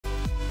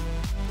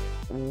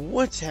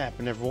What's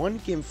happened, everyone?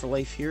 Game for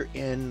Life here,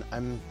 and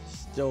I'm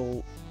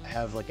still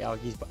have like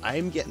allergies, but I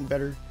am getting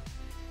better.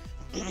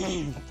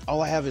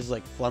 All I have is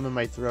like phlegm in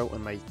my throat,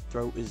 and my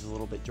throat is a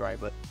little bit dry,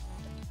 but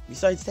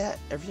besides that,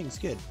 everything's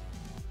good.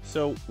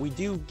 So we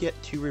do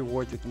get 2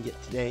 rewards we can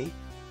get today,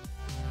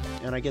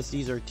 and I guess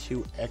these are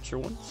 2 extra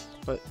ones,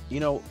 but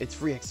you know, it's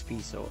free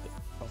XP, so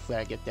hopefully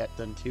I get that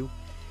done too.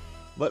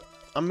 But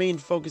I'm main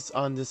focus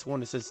on this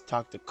one. It says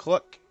talk to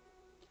Cluck,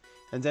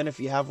 and then if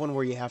you have one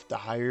where you have to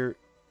hire,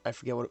 I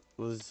forget what it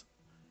was,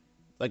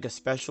 like a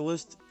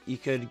specialist, you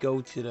could go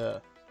to the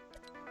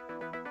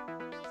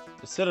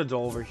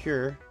Citadel over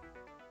here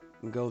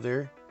and go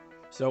there.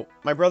 So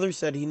my brother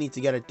said he needs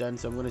to get it done,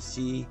 so I'm gonna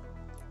see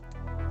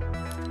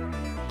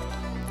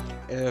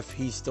if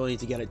he still needs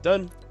to get it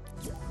done.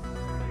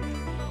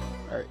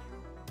 Alright,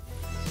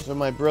 so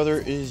my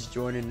brother is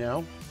joining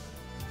now.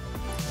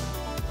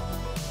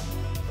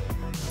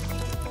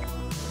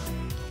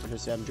 I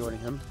just say I'm joining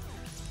him.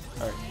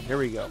 Alright, here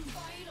we go.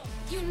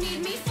 You need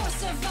me for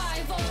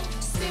survival.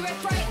 Spirit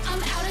bright,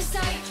 I'm out of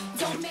sight.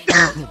 Don't make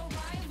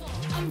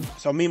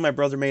So me and my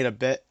brother made a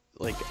bet,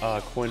 like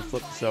coin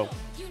flip. So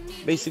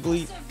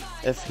basically,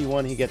 if he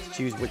won, he gets to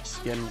choose which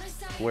skin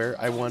where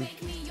I won.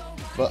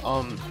 But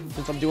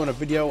since I'm doing a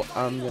video,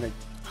 I'm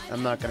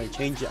not gonna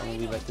change it. I'm gonna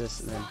leave it at this,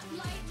 and then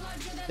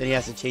he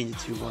has to change it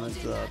to one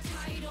of the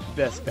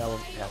best battle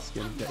pass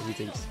skin that he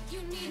thinks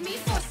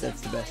that's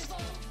the best.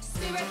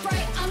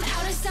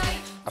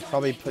 I'll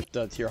probably put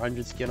the tier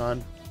 100 skin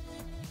on,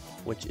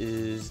 which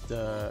is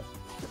the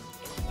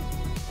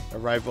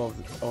arrival of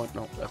the, oh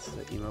no, that's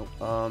the emote.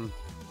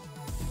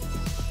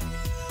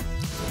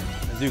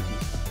 Azuki.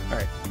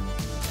 Alright.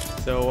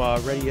 So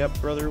ready up,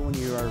 brother, when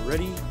you are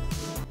ready.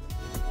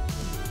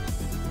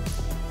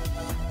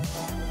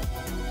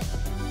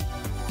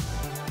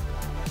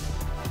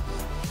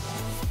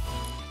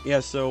 Yeah,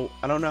 so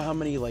I don't know how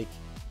many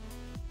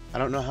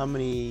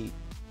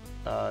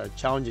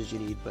challenges you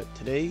need, but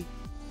today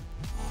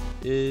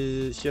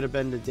should have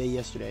been the day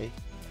yesterday.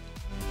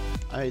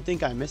 I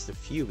think I missed a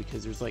few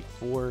because there's like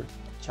 4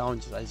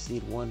 challenges. I just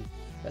need one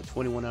at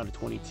 21 out of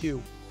 22.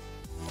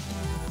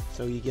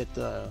 So you get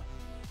the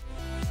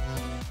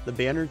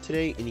banner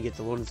today, and you get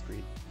the loading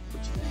screen,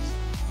 which is nice.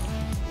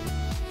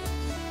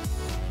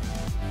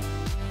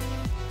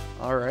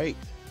 All right.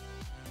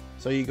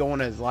 So you go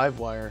on as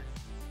Livewire.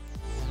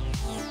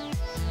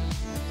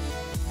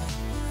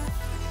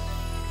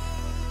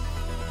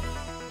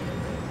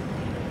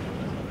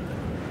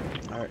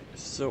 All right.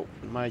 So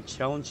my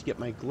challenge to get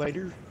my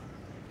glider.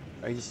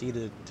 I just need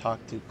to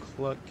talk to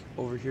Cluck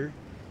over here.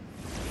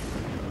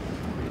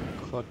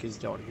 Cluck is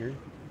down here.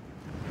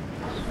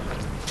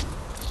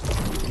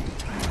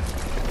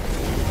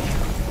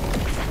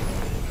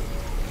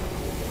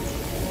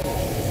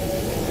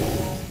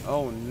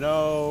 Oh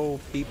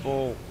no,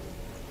 people!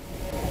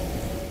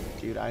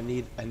 Dude, I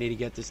need to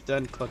get this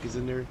done. Cluck is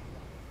in there.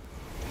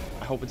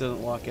 I hope it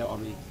doesn't lock out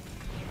on me.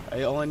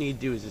 All I need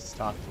to do is just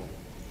talk to him.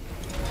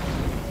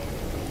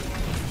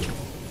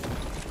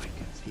 Oh my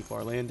goodness, people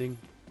are landing.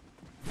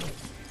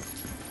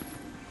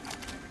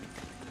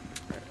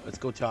 Alright, let's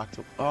go talk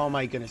to him. Oh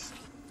my goodness.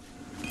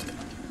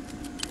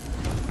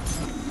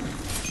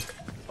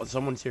 Oh,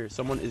 someone's here.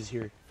 Someone is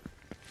here.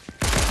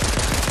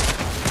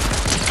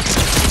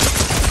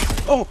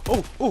 Oh,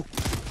 oh, oh,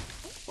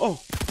 oh.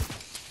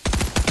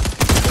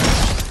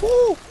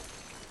 Woo!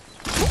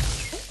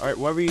 Alright,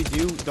 whatever you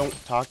do, don't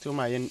talk to him.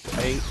 I mean,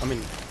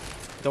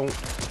 don't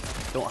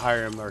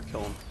hire him or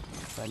kill him.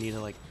 I need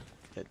to like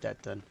get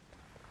that done.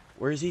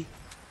 Where is he?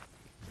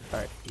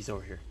 Alright, he's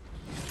over here.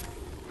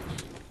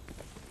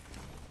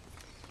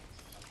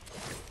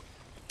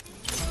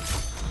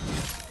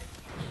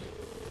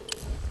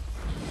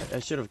 I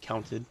should have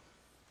counted.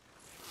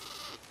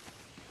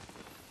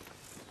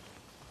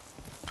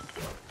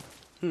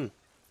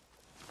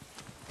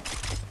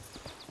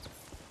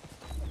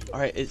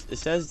 Alright, it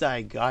says that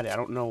I got it. I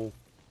don't know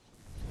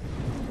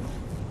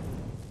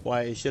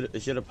why. It should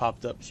have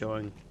popped up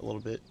showing a little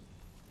bit.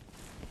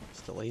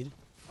 It's delayed.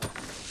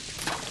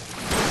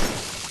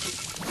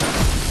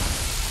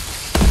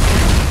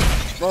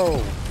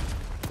 Whoa.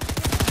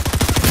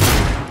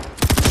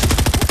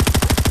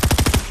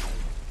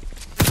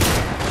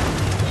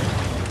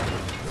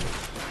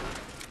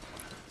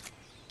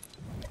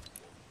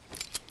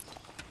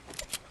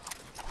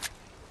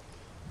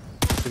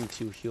 Some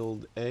 2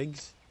 healed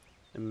eggs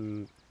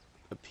and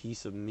a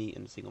piece of meat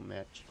in a single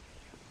match.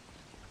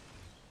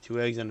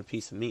 2 eggs and a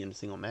piece of meat in a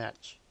single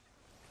match.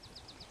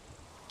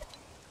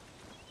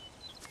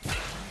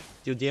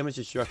 Deal damage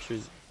to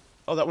structures.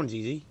 Oh, that one's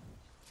easy.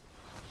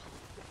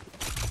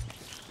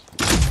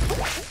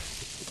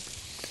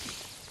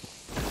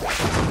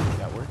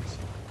 That works.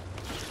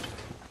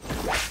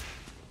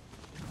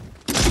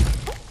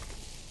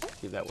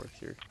 See if that works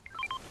here.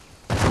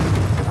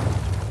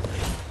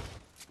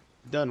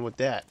 Done with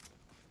that.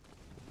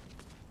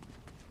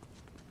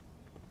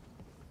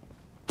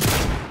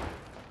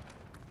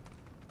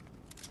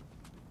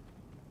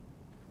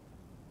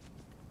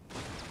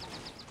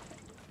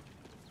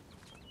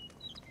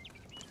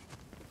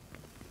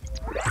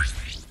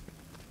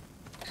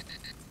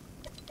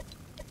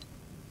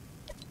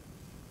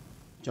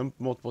 jump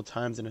multiple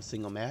times in a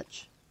single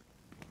match.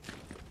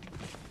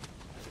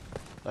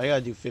 I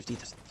gotta do 50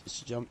 to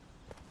jump.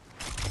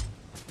 How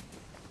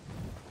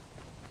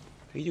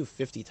do you do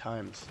 50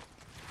 times?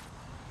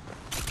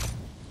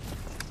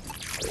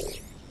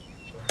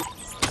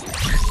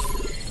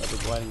 Like a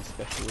gliding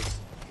specialist.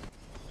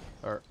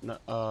 Or,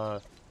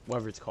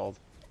 whatever it's called.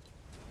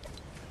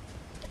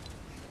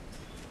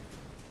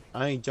 I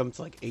only jumped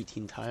like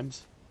 18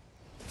 times.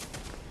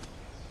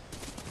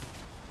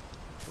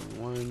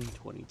 21,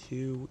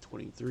 22,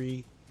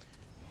 23,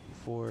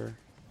 24,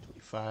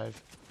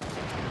 25.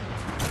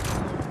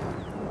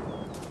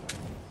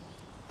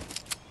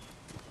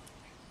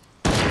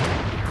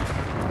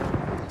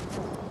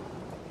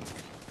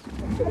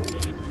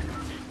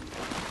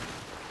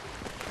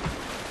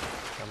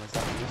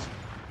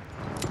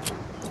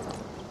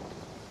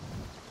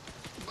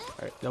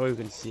 Alright, that way we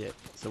can see it.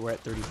 So we're at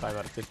 35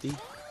 out of 50.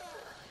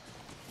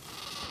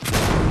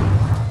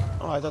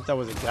 Oh, I thought that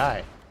was a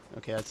guy.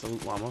 Okay, that's a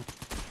loot llama.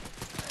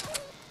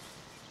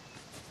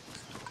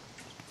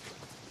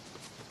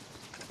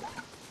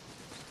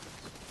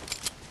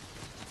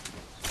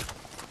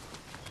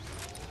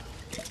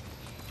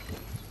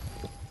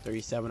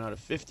 $37 out of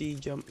 50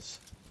 jumps.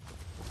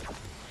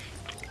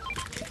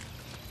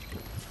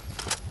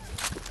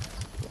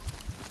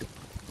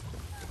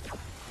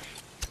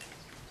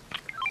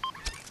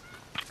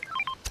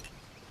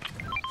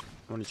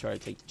 I'm gonna try to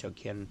take the chug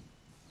cannon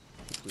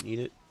if we need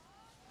it.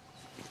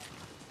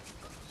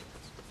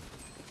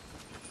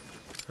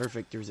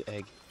 Perfect, there's an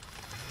egg.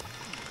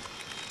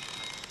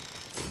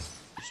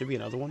 There should be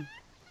another one.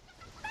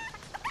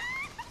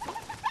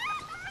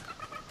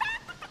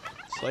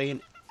 Lay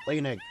an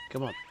egg,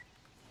 come on.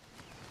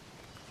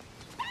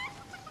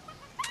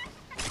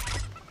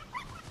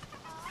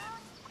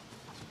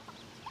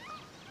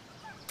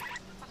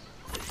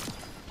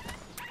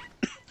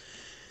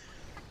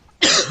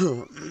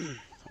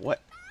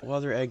 What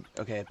other egg?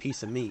 Okay, a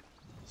piece of meat.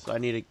 So I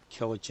need to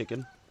kill a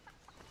chicken.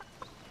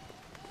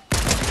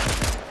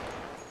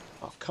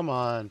 Oh, come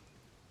on.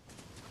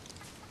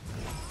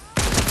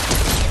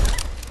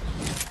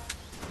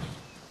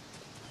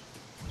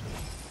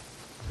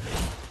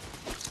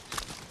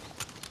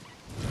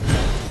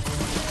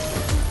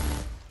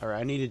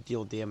 Alright, I need to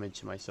deal damage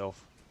to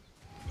myself.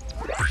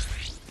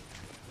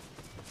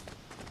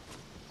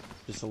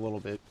 Just a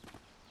little bit.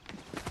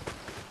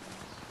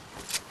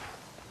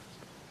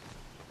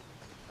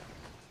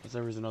 Guess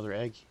there was another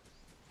egg.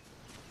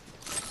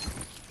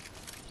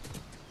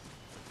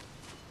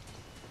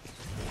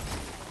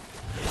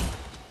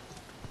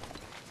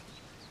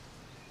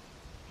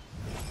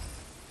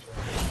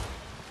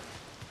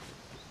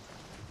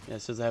 Yeah,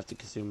 it says I have to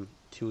consume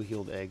 2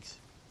 healed eggs.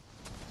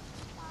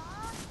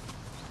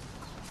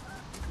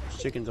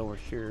 Chicken's over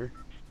here.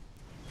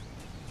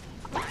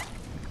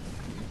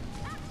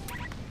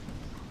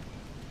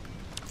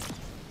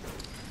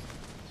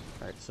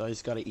 Alright, so I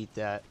just gotta eat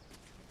that.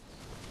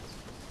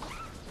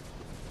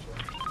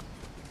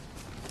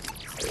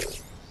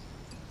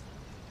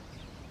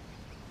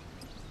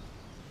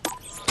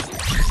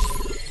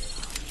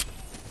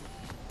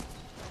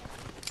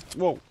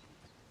 Whoa!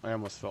 I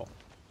almost fell.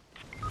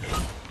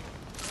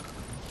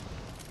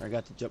 I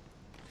got to jump.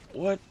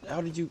 What?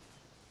 How did you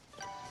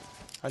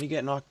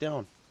get knocked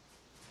down?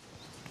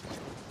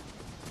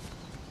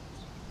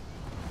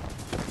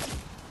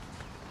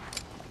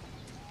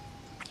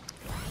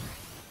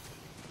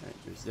 Alright,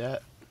 there's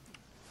that.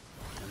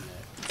 And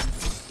that.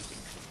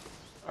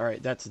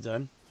 Alright, that's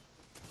done.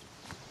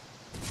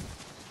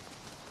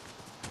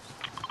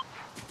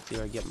 See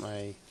if I get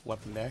my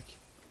weapon back.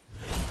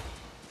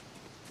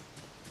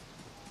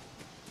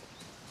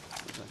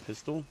 There's my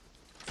pistol.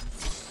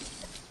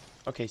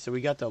 Okay, so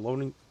we got the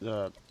loading,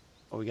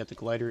 we got the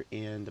glider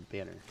and the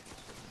banner.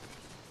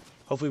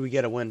 Hopefully we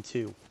get a win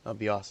too. That'd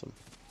be awesome.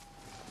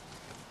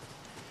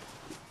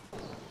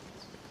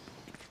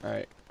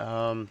 Alright,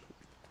 I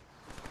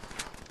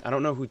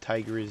don't know who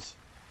Tiger is,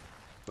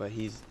 but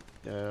he's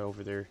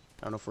over there.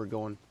 I don't know if we're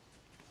going.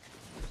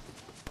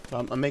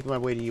 So I'm making my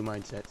way to you,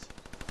 Mindsets.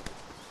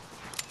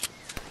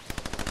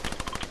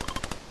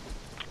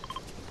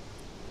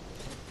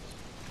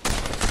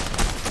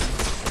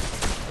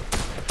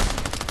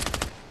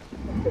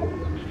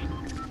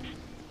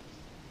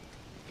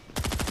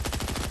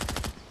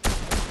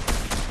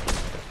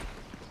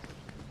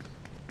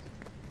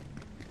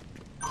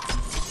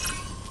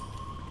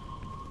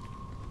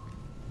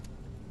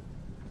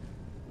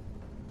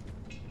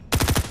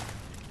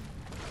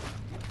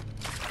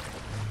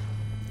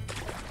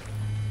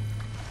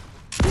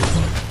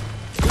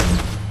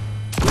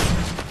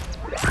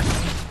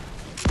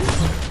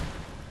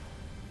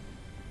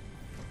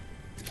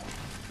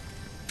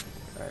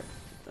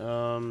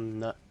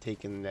 Not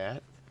taking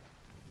that.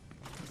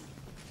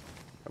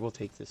 I will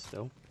take this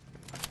though.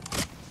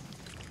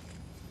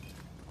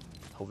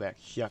 HAVOC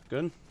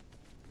shotgun.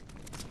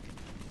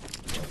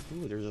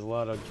 Ooh, there's a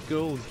lot of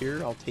gold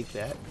here. I'll take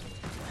that.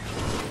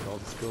 Take all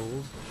this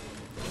gold.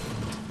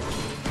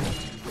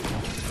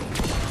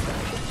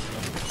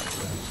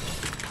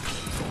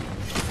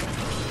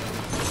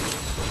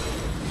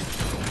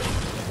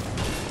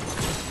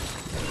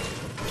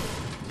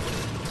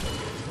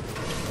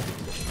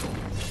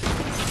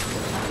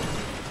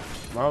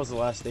 Tomorrow's the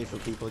last day for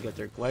people to get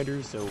their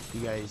gliders, so if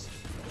you guys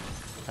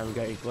haven't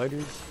got your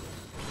gliders,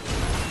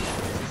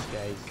 this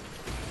guys.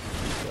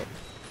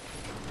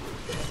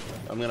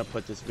 I'm gonna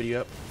put this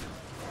video up.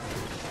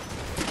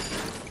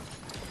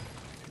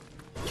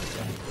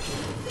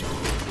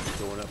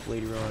 Going up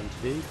later on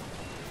today.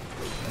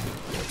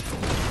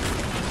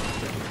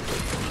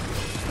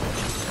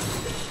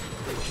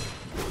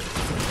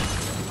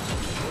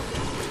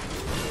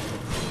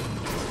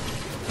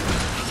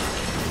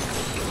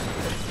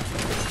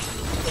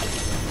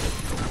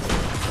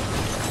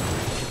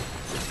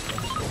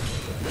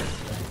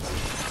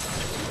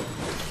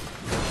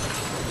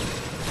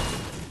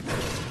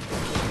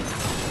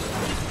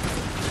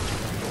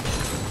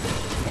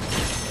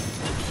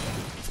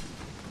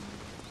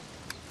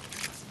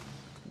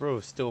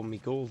 Bro, stole me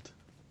gold.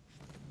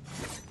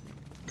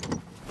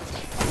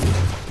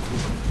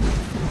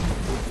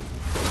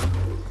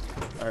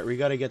 Alright, we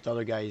gotta get the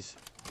other guys.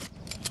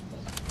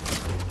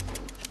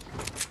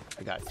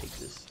 I gotta take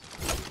this.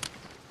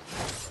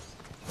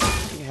 I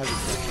think I have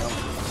this jump.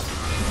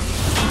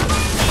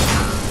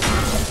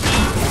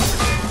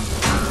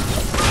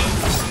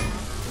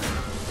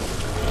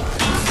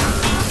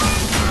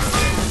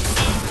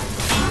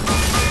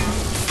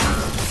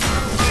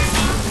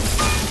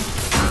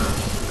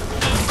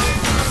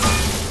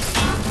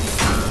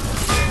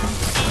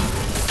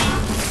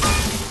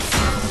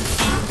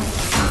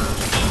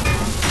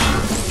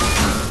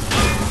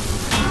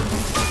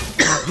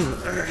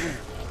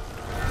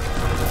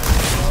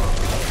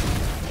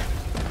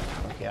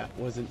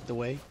 Wasn't the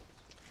way.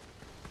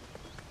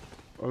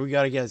 Or we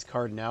gotta get his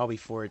card now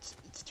before it's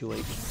too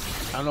late.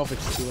 I don't know if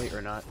it's too late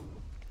or not.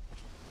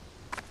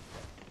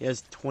 He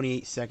has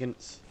 28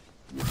 seconds.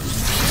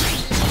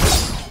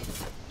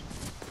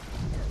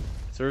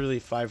 It's really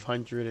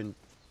 500 and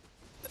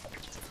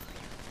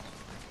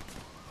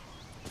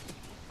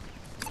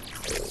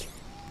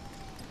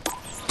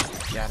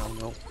yeah, I don't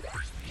know.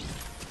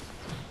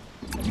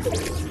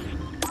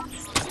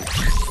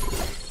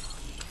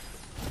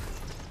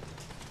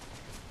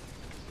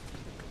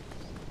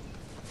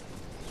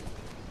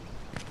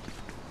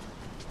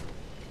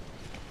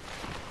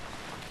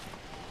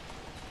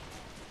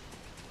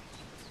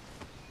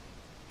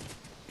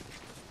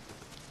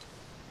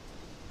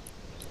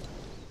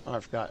 Oh, I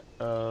forgot.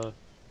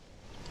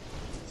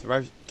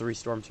 Survive 3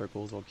 storm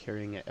circles while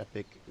carrying an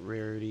epic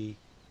rarity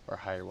or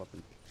higher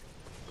weapon.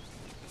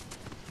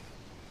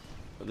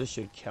 So this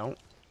should count.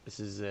 This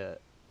is a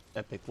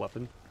epic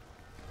weapon.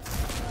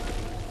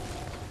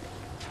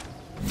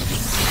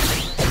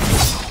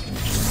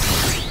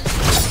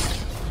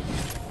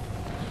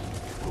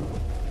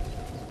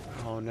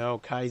 Oh no,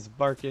 Kai's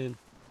barking.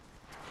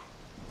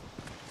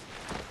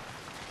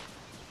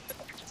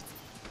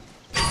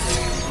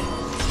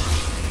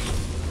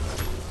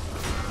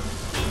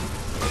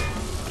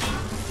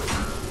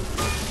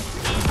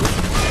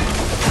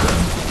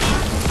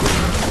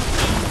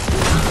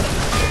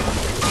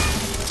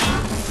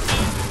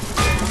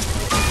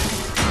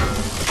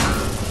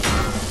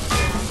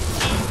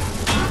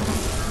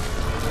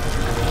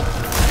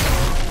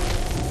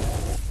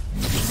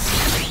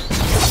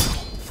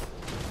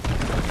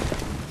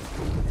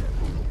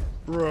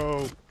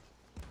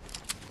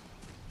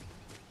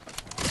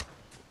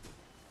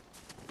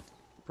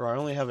 Bro, I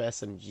only have an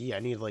SMG. I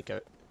need like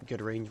a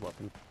good range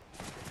weapon.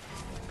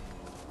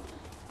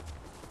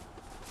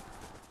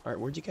 Alright,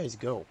 where'd you guys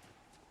go?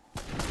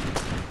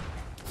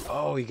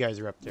 Oh, you guys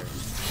are up there.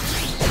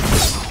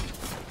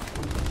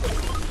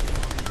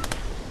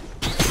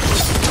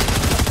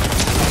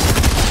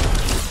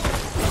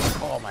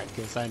 Oh my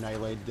goodness, I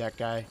annihilated that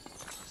guy.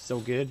 So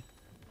good.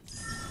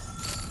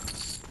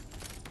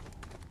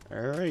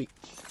 Alright.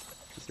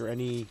 Is there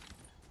any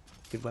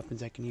good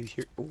weapons I can use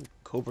here? Oh,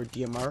 Cobra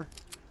DMR.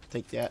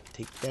 Take that,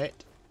 take that.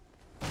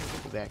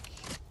 Go back.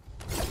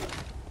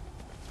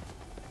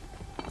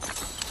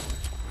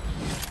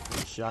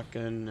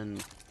 Shotgun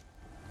and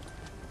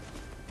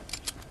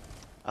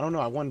I don't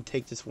know, I want to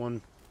take this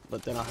one,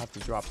 but then I'll have to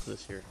drop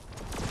this here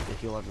to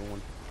heal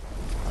everyone.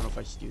 I don't know if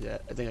I should do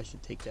that. I think I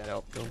should take that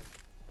out though.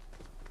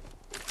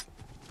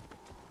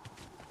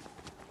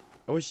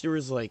 I wish there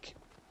was like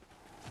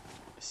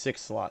 6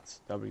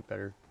 slots. That would be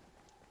better.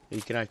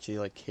 You can actually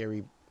like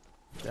carry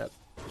that.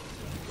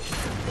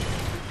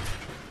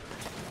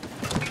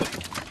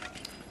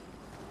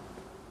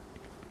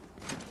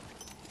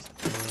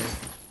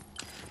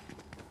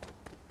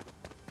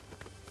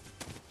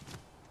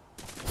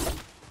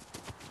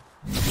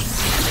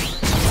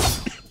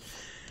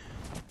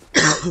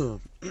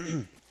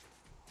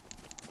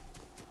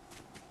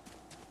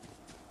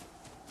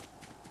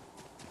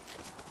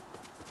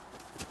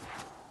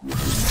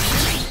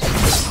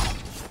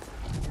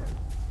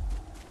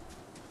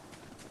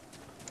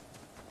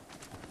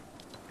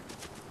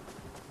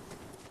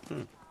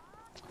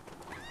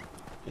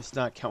 It's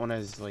not counting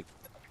as like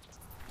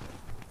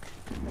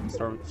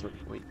storm circle.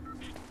 Wait,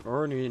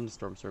 or in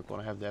storm circle.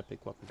 I have that big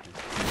weapon.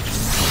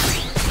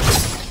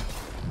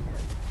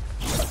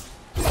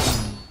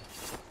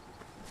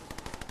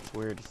 It's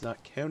weird. It's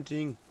not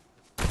counting.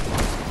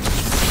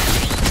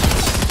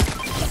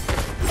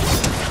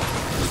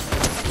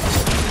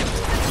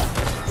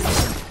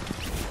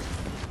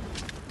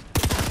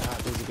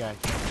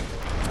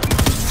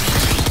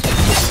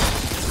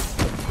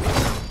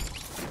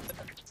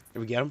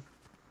 get him?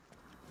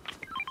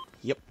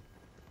 Yep.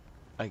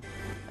 I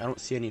don't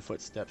see any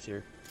footsteps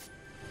here.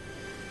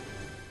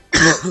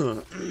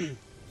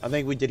 I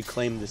think we did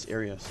claim this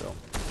area, so.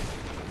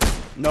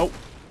 Nope.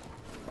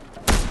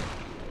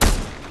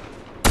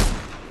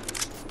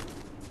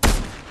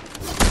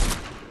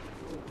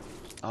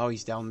 Oh,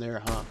 he's down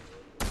there, huh?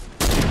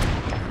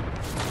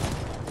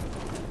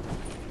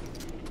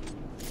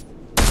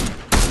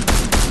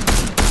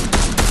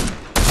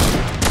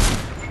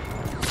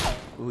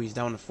 Ooh, he's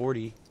down to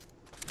 40.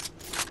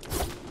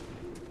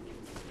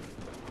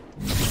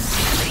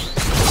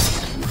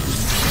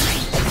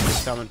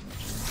 He's coming.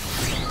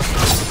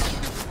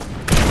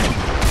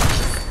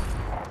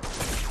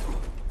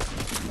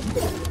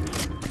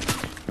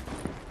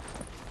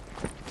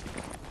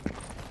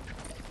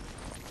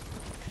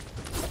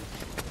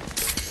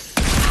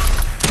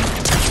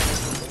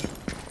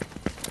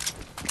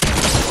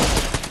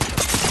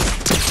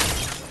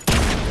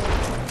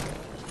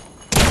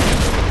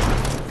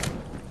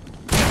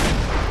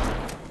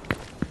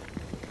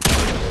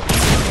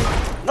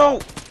 No!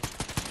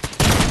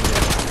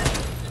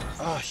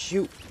 Oh,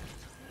 shoot.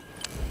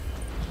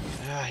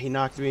 Ah, he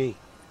knocked me.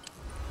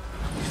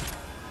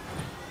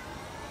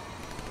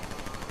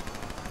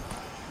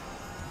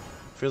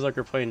 Feels like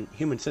we're playing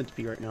Human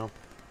Centipede right now.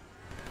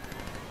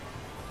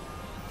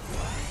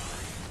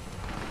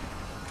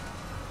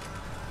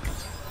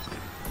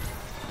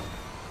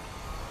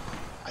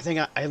 I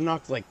think I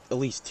knocked like at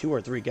least 2 or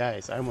 3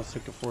 guys. I almost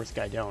took the 4th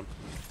guy down.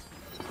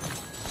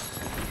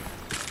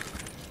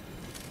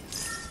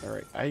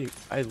 Alright,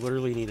 I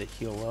literally need to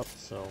heal up,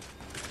 so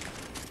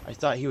I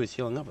thought he was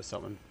healing up with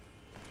something.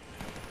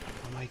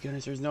 Oh my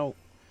goodness, there's nothing.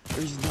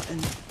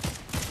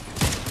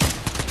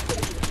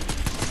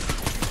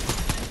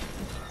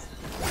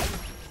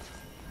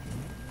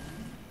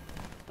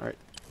 Alright,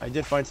 I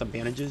did find some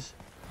bandages.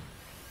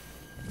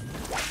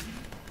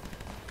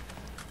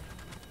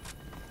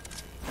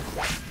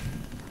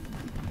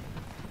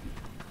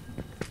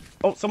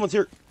 Oh, someone's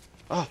here.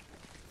 Oh.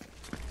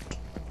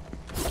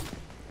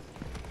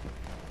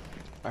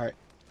 Alright,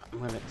 I'm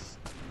gonna...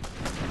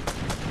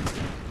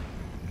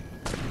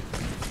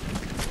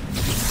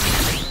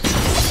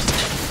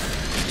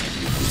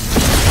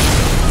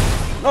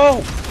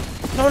 No!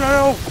 No, no,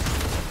 no!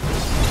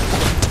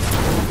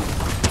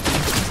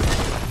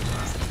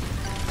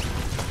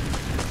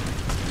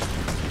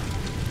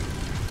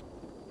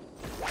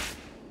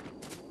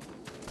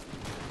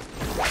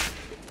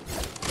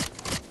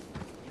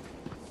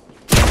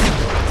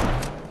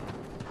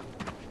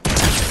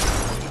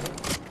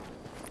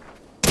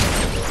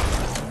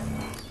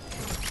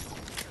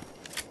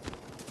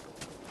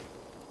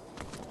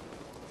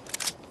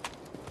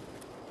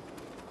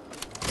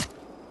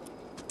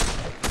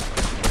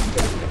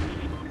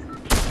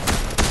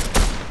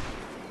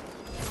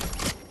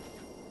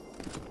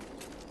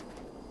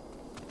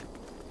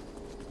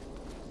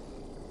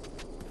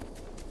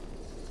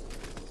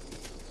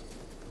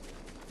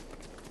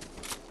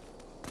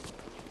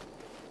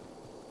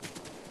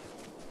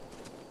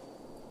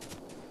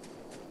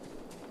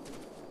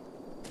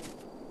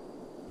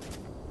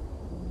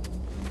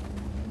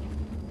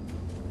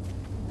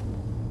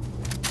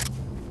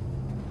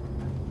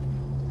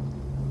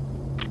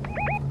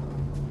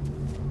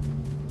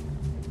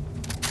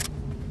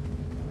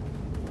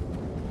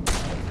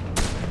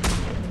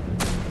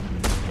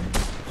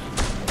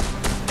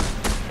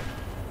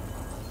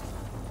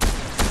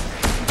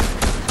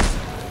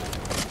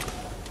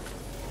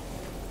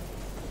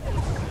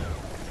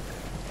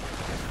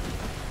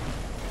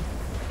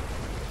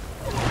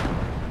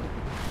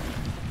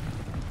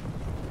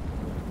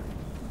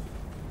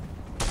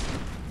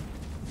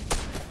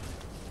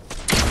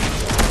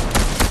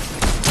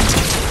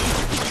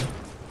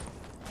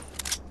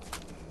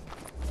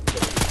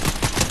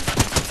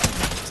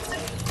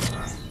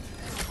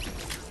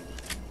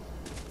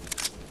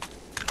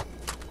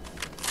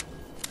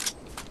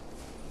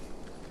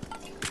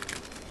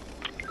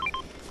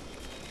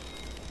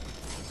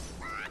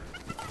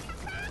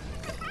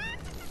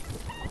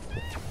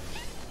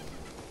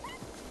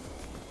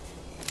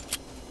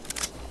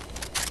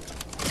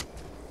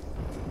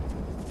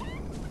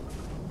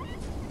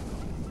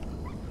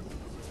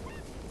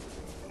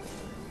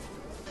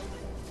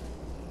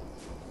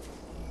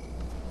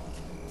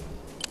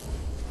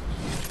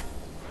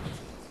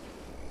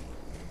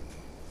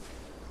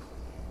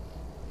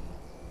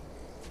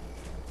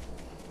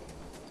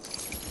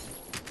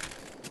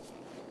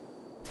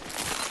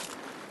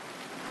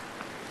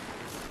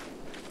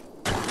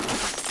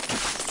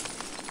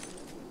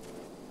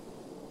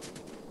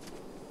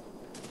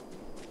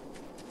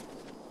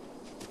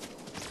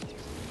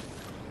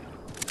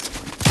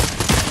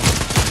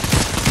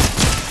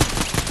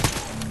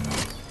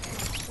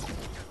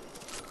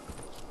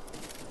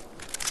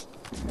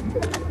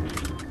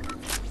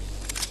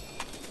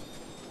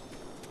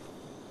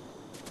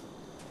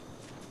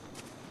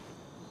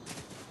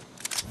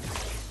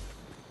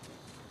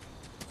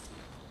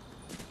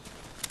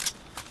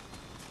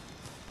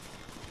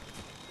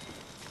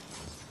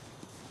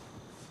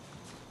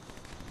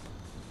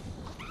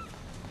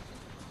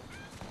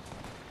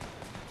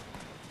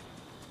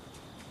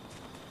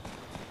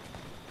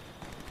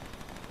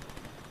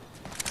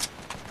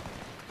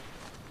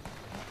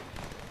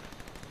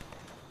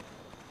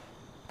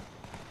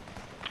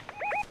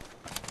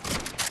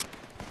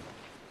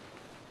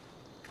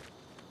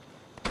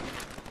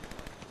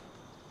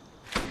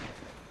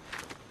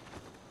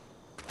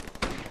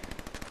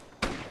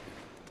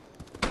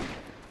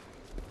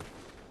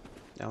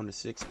 Down to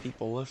 6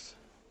 people left.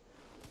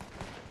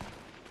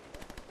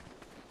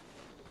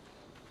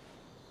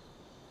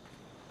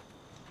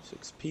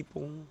 Six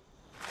people.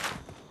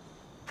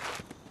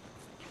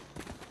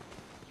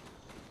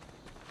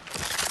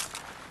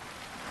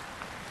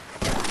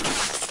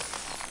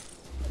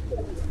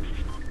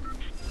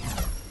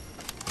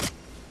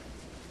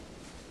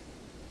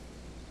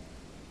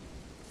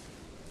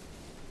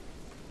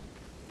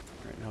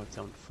 Right now it's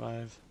down to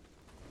 5.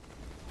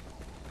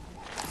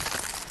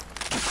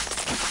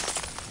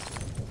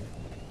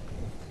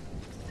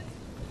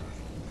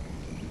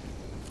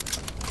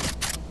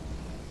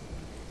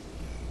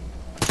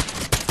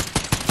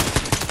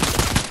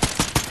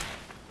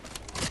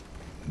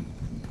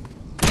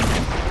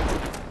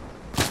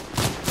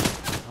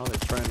 Oh, they're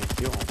trying to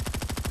kill him.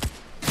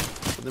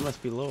 Well, they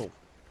must be low.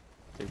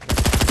 Oh,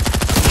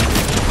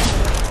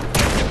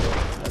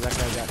 that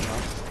guy got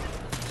knocked.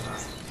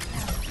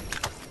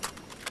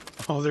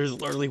 Oh, there's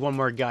literally one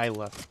more guy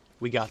left.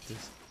 We got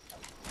this.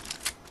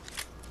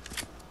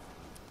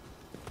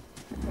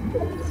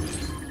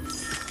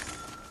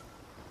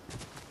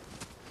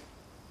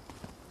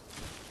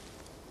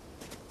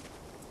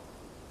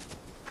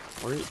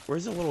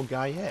 Where's the little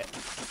guy at?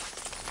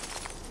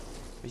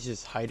 He's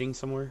just hiding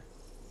somewhere.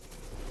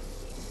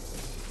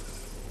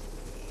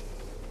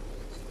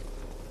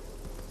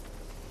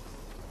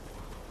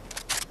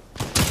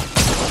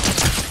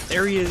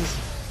 There he is.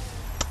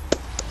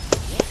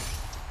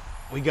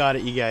 We got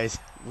it, you guys.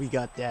 We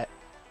got that.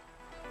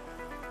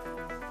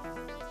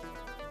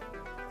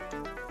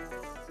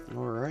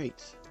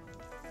 Alright.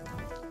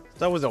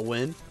 That was a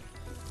win.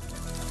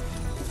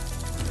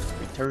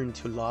 Return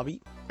to lobby.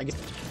 I guess.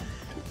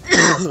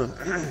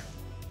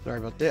 Sorry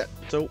about that.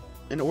 So,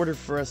 in order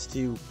for us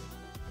to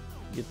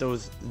get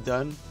those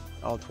done,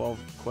 all 12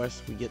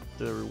 quests, we get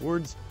the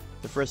rewards,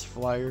 the fresh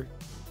flyer,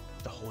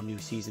 the whole new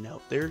season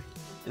out there,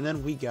 and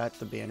then we got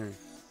the banner.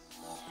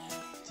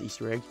 It's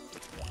Easter egg.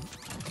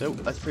 So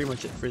that's pretty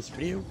much it for this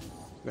video.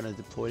 I'm gonna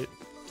deploy it,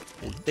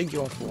 and thank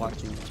you all for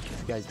watching.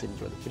 If you guys did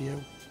enjoy the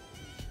video,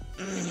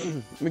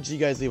 make sure you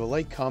guys leave a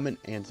like, comment,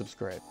 and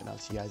subscribe, and I'll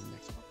see you guys in the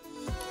next one.